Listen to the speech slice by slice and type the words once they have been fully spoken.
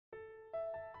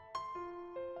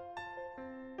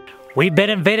We've been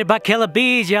invaded by killer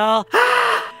bees, y'all.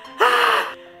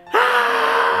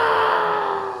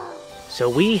 So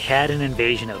we had an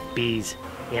invasion of bees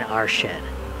in our shed.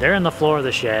 They're in the floor of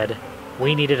the shed.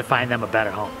 We needed to find them a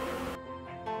better home.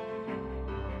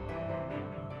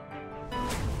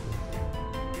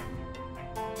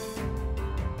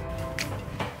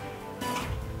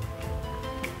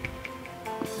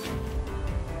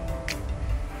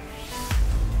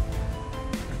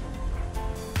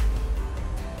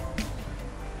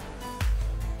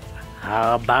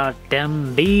 How about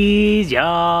them bees,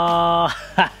 y'all?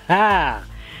 Ha ha!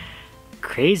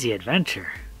 Crazy adventure.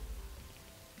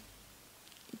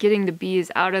 Getting the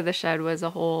bees out of the shed was a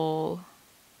whole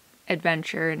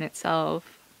adventure in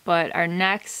itself. But our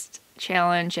next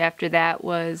challenge after that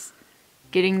was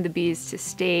getting the bees to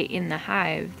stay in the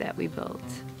hive that we built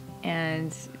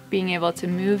and being able to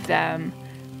move them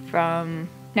from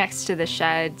next to the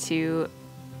shed to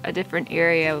a different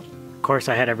area. Of course,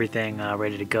 I had everything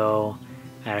ready to go.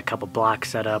 I had a couple blocks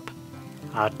set up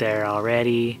out there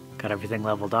already. Got everything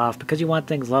leveled off because you want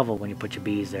things level when you put your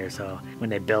bees there. So when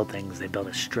they build things, they build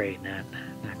it straight, not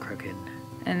crooked.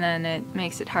 And then it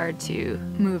makes it hard to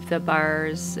move the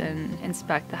bars and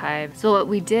inspect the hive. So what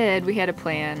we did, we had a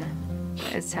plan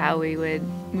as to how we would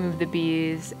move the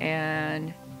bees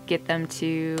and get them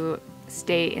to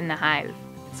stay in the hive.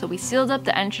 So we sealed up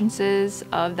the entrances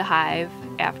of the hive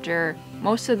after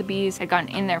most of the bees had gone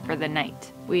in there for the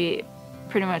night. We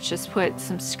pretty much just put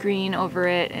some screen over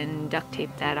it and duct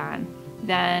taped that on.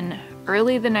 Then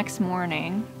early the next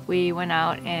morning, we went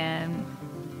out and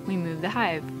we moved the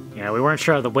hive. Yeah, we weren't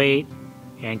sure of the weight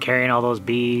and carrying all those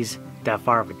bees that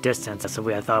far of a distance, so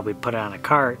I thought we'd put it on a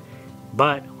cart,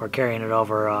 but we're carrying it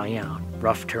over,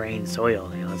 rough terrain soil.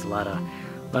 There's a lot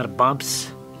of bumps.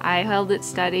 I held it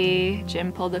steady,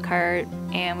 Jim pulled the cart,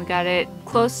 and we got it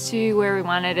close to where we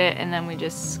wanted it, and then we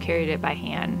just carried it by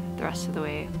hand the rest of the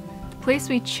way. The place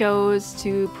we chose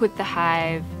to put the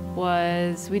hive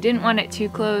was, we didn't want it too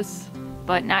close,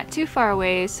 but not too far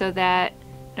away so that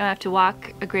you don't have to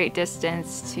walk a great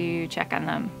distance to check on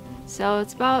them. So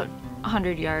it's about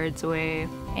 100 yards away,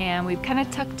 and we've kind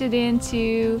of tucked it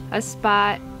into a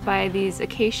spot by these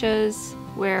acacias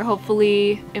where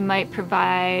hopefully it might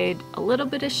provide a little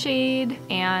bit of shade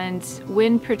and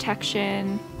wind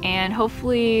protection and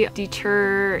hopefully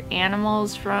deter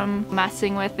animals from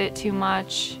messing with it too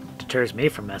much. Deters me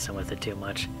from messing with it too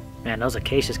much. Man, those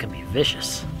acacias can be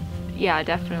vicious. Yeah,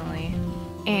 definitely.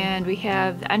 And we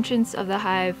have the entrance of the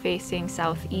hive facing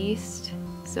southeast,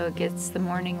 so it gets the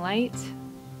morning light.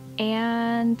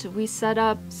 And we set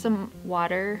up some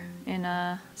water in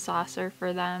a saucer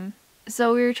for them.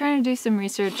 So we were trying to do some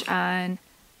research on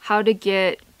how to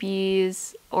get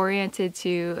bees oriented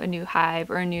to a new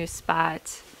hive or a new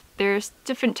spot. There's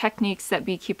different techniques that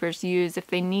beekeepers use if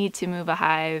they need to move a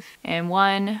hive. And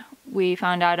one we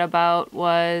found out about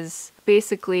was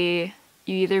basically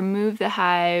you either move the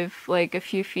hive like a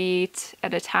few feet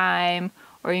at a time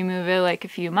or you move it like a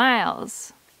few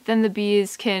miles. Then the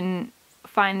bees can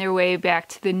find their way back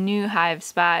to the new hive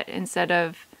spot instead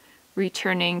of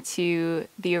returning to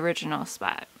the original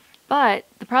spot. But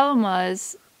the problem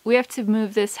was we have to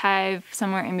move this hive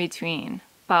somewhere in between,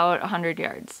 about 100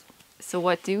 yards. So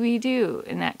what do we do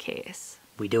in that case?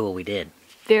 We do what we did.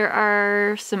 There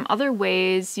are some other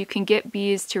ways you can get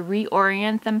bees to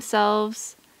reorient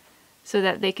themselves so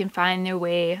that they can find their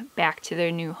way back to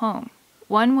their new home.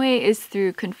 One way is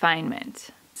through confinement.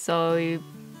 So you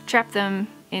trap them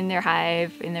in their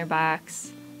hive, in their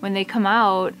box. When they come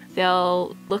out,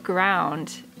 they'll look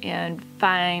around and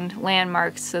find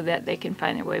landmarks so that they can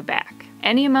find their way back.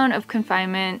 Any amount of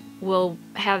confinement will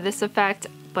have this effect,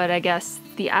 but I guess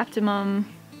the optimum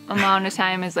amount of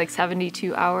time is like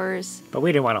 72 hours. But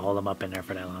we didn't want to hold them up in there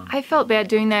for that long. I felt bad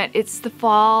doing that. It's the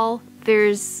fall.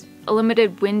 There's a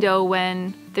limited window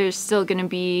when there's still going to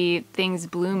be things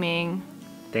blooming.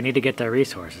 They need to get their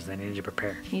resources. They need to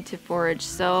prepare. Need to forage.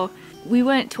 So we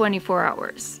went 24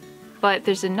 hours. But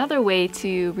there's another way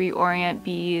to reorient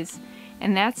bees,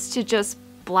 and that's to just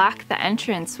block the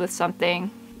entrance with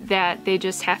something that they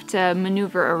just have to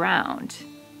maneuver around.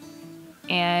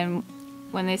 And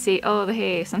when they say, oh,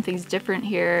 hey, something's different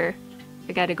here,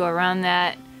 I gotta go around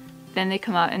that, then they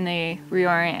come out and they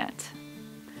reorient.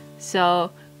 So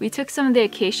we took some of the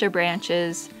acacia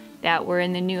branches that were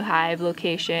in the new hive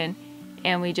location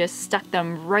and we just stuck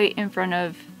them right in front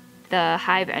of the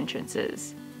hive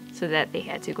entrances so that they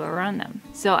had to go around them.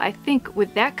 So I think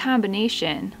with that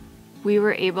combination, we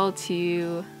were able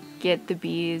to get the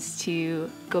bees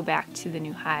to go back to the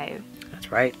new hive.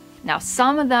 That's right. Now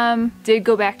some of them did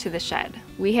go back to the shed.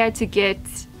 We had to get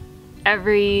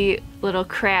every little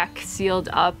crack sealed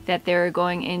up that they were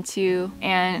going into,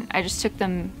 and I just took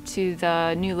them to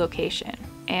the new location.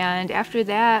 And after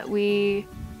that, we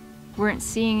weren't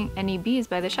seeing any bees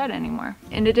by the shed anymore.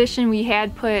 In addition, we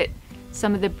had put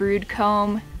some of the brood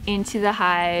comb into the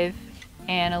hive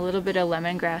and a little bit of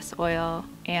lemongrass oil,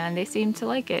 and they seemed to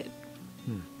like it.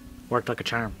 Worked like a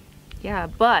charm. Yeah,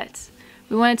 but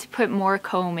we wanted to put more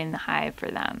comb in the hive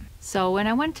for them. So when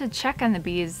I went to check on the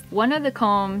bees, one of the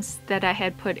combs that I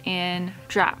had put in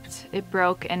dropped. It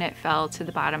broke and it fell to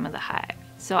the bottom of the hive.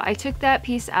 So I took that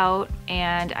piece out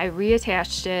and I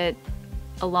reattached it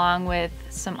along with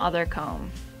some other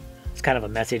comb. It's kind of a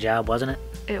messy job, wasn't it?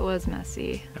 It was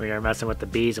messy. We were messing with the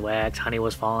beeswax, honey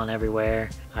was falling everywhere.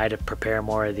 I had to prepare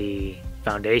more of the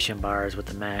foundation bars with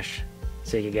the mesh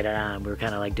so you could get it on. We were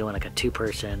kind of like doing like a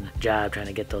two-person job trying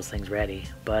to get those things ready.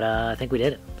 But I think we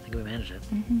did it. I think we managed it.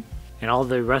 And all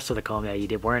the rest of the comb that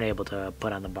you weren't able to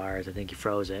put on the bars, I think you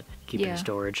froze it, keep it in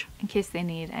storage. In case they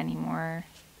need any more.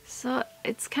 So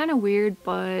it's kind of weird,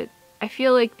 but I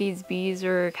feel like these bees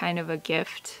are kind of a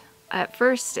gift. At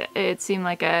first, it seemed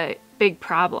like a big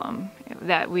problem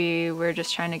that we were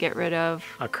just trying to get rid of.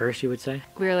 A curse, you would say?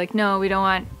 We were like, no, we don't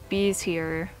want bees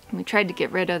here. We tried to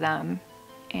get rid of them,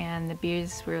 and the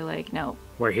bees were like, no.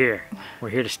 We're here. We're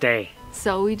here to stay.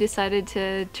 So we decided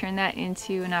to turn that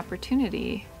into an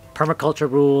opportunity.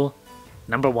 Permaculture rule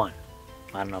number 1.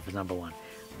 I don't know if it's number 1,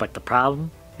 but the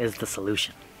problem is the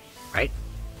solution, right?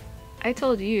 I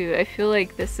told you, I feel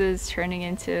like this is turning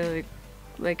into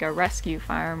like a rescue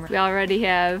farm. We already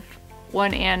have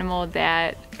one animal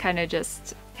that kind of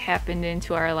just happened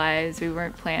into our lives. We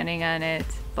weren't planning on it,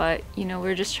 but you know,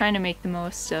 we're just trying to make the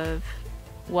most of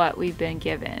what we've been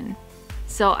given.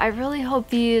 So I really hope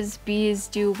these bees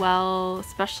do well,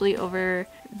 especially over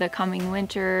the coming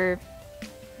winter.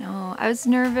 No, I was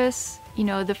nervous, you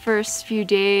know, the first few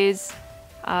days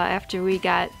after we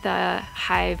got the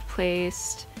hive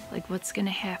placed. Like, what's gonna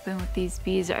happen with these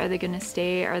bees? Are they gonna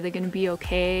stay? Are they gonna be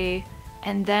okay?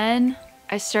 And then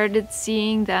I started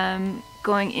seeing them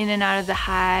going in and out of the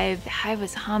hive. The hive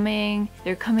was humming.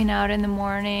 They're coming out in the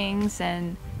mornings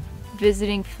and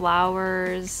visiting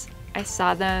flowers. I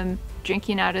saw them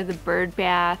drinking out of the bird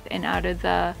bath and out of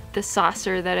the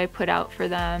saucer that I put out for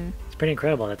them. It's pretty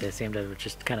incredible that they seem to have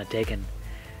just kind of taken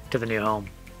to the new home.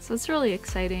 So it's really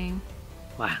exciting.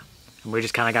 Wow. And we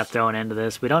just kind of got thrown into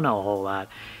this. We don't know a whole lot.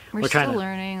 We're still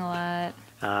learning a lot.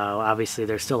 Obviously,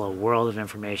 there's still a world of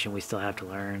information we still have to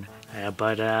learn.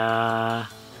 But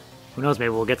who knows, maybe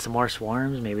we'll get some more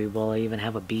swarms. Maybe we'll even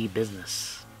have a bee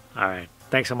business. All right.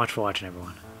 Thanks so much for watching,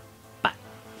 everyone.